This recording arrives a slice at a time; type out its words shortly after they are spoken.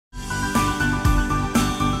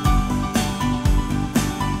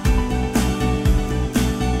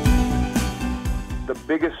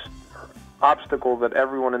biggest obstacle that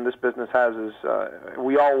everyone in this business has is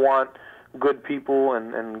we all want good people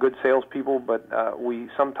and good salespeople, but we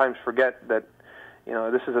sometimes forget that, you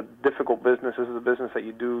know, this is a difficult business. This is a business that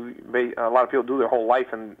you do, a lot of people do their whole life,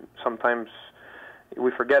 and sometimes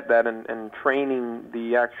we forget that. And training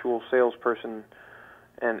the actual salesperson,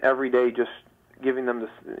 and every day just giving them this,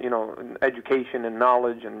 you know, education and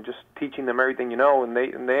knowledge, and just teaching them everything you know, and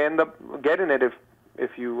they end up getting it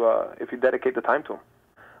if you dedicate the time to them.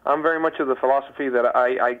 I'm very much of the philosophy that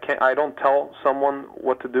I don't tell someone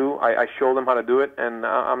what to do. I show them how to do it, and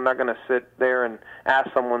I'm not going to sit there and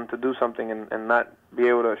ask someone to do something and not be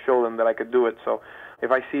able to show them that I could do it. So if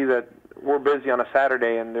I see that we're busy on a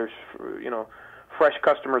Saturday and there's, you know, fresh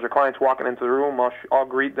customers or clients walking into the room, I'll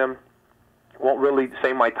greet them. Won't really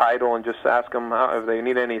say my title, and just ask them if they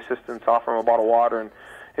need any assistance, offer them a bottle of water, and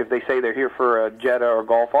if they say they're here for a Jetta or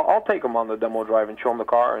Golf, I'll take them on the demo drive and show them the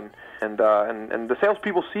car, and the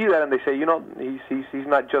salespeople see that, and they say, you know, he's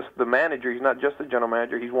not just the manager, he's not just the general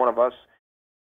manager, he's one of us.